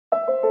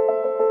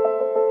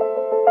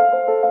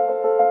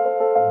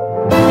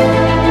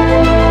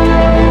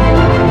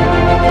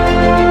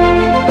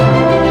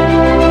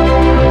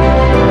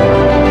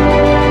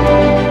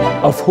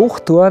Auf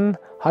Hochtouren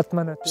hat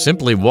man natürlich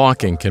Simply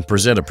walking can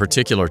present a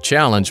particular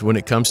challenge when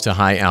it comes to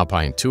high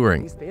alpine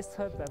touring.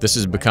 This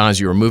is because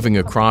you are moving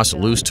across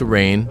loose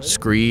terrain,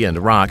 scree and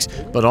rocks,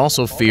 but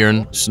also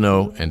firn,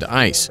 snow and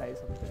ice.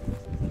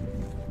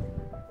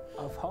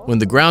 When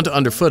the ground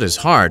underfoot is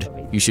hard,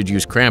 you should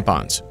use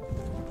crampons.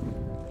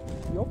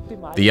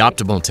 The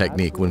optimal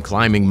technique when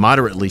climbing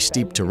moderately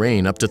steep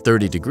terrain up to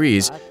 30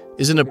 degrees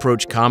is an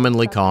approach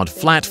commonly called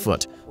flat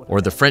foot, or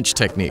the French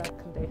technique,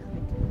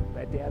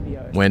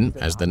 when,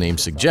 as the name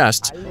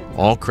suggests,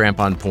 all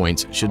crampon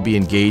points should be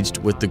engaged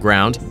with the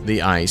ground,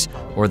 the ice,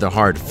 or the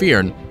hard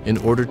firn in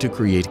order to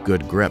create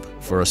good grip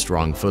for a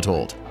strong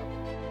foothold.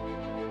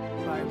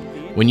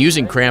 When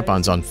using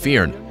crampons on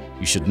firn,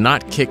 you should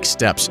not kick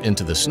steps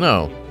into the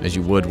snow as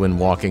you would when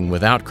walking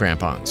without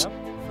crampons.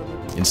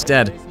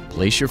 Instead,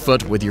 place your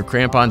foot with your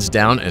crampons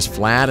down as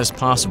flat as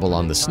possible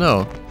on the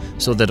snow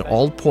so that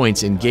all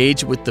points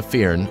engage with the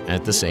firn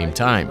at the same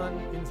time.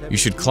 You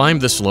should climb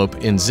the slope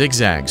in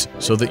zigzags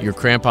so that your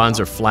crampons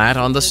are flat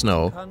on the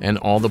snow and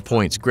all the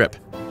points grip.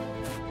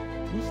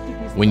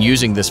 When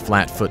using this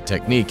flat foot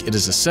technique, it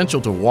is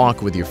essential to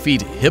walk with your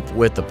feet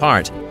hip-width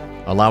apart,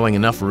 allowing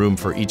enough room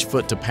for each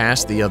foot to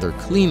pass the other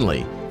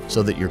cleanly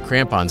so that your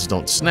crampons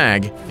don't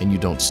snag and you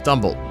don't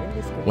stumble.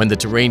 When the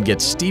terrain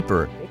gets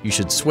steeper, you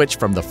should switch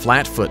from the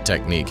flat foot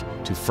technique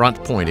to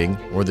front pointing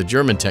or the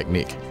German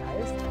technique.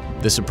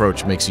 This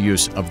approach makes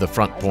use of the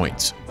front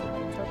points.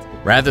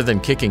 Rather than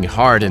kicking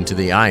hard into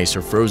the ice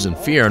or frozen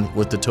firn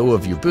with the toe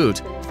of your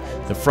boot,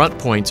 the front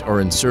points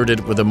are inserted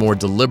with a more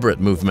deliberate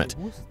movement,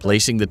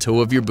 placing the toe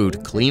of your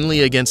boot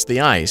cleanly against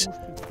the ice,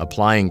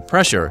 applying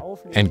pressure,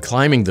 and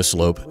climbing the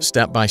slope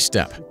step by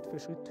step.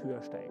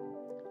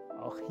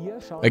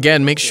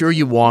 Again, make sure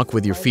you walk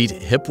with your feet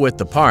hip-width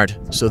apart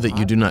so that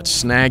you do not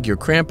snag your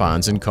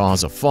crampons and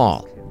cause a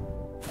fall.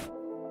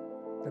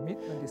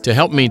 To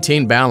help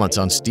maintain balance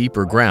on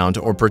steeper ground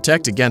or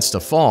protect against a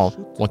fall,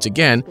 once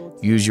again,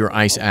 use your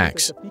ice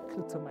axe.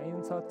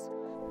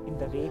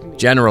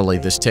 Generally,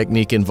 this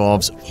technique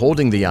involves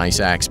holding the ice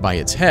axe by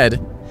its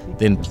head,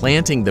 then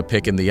planting the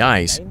pick in the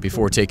ice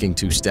before taking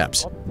 2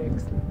 steps.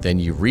 Then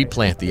you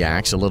replant the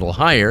axe a little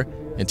higher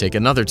and take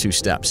another 2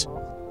 steps.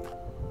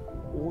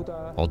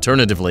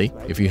 Alternatively,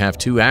 if you have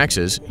 2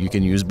 axes, you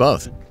can use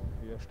both.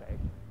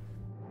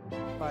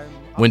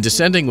 When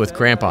descending with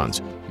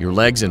crampons, your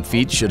legs and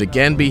feet should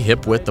again be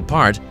hip-width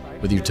apart,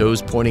 with your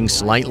toes pointing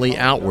slightly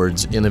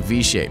outwards in a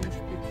V shape.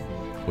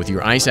 With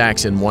your ice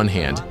axe in one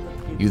hand,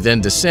 you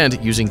then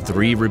descend using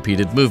 3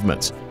 repeated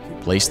movements.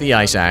 Place the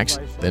ice axe,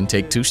 then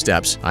take 2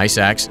 steps, ice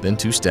axe, then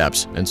 2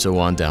 steps, and so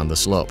on down the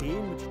slope.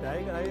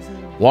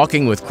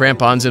 Walking with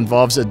crampons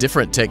involves a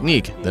different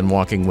technique than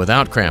walking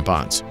without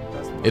crampons.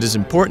 It is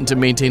important to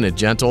maintain a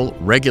gentle,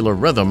 regular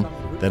rhythm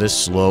that is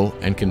slow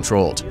and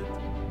controlled.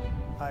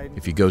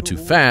 If you go too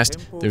fast,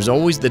 there's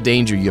always the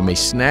danger you may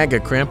snag a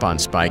crampon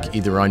spike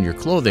either on your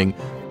clothing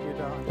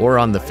or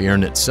on the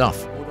firn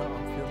itself.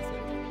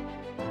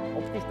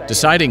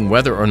 Deciding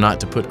whether or not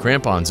to put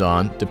crampons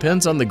on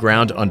depends on the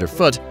ground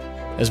underfoot,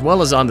 as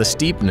well as on the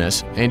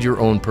steepness and your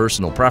own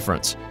personal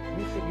preference.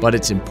 But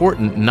it's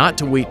important not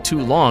to wait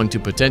too long to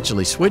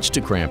potentially switch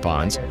to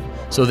crampons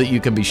so that you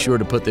can be sure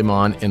to put them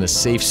on in a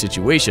safe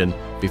situation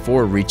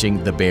before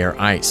reaching the bare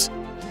ice.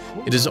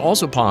 It is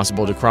also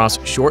possible to cross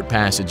short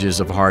passages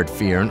of hard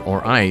firn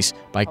or ice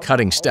by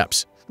cutting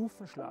steps.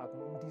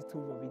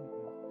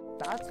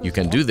 You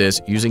can do this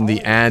using the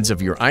adze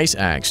of your ice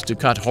axe to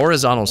cut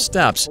horizontal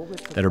steps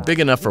that are big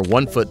enough for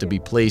one foot to be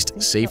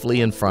placed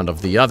safely in front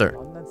of the other.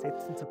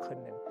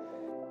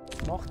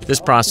 This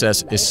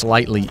process is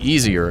slightly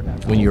easier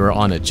when you are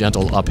on a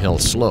gentle uphill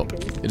slope.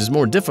 It is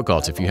more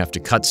difficult if you have to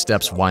cut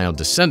steps while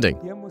descending.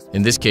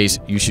 In this case,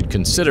 you should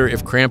consider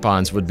if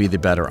crampons would be the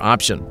better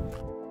option.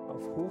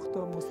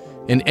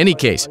 In any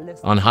case,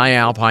 on high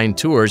alpine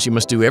tours, you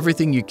must do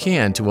everything you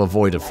can to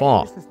avoid a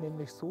fall.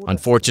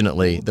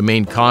 Unfortunately, the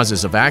main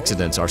causes of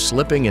accidents are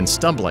slipping and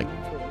stumbling.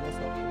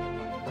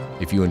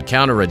 If you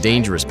encounter a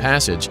dangerous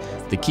passage,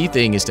 the key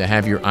thing is to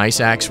have your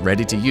ice axe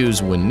ready to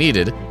use when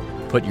needed,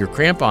 put your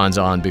crampons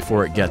on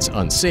before it gets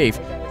unsafe,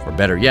 or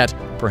better yet,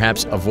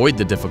 perhaps avoid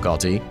the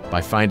difficulty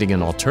by finding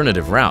an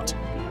alternative route.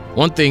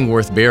 One thing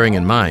worth bearing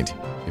in mind,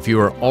 if you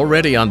are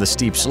already on the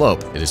steep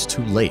slope, it is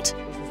too late.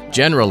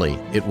 Generally,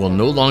 it will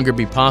no longer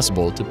be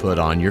possible to put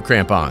on your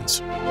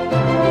crampons.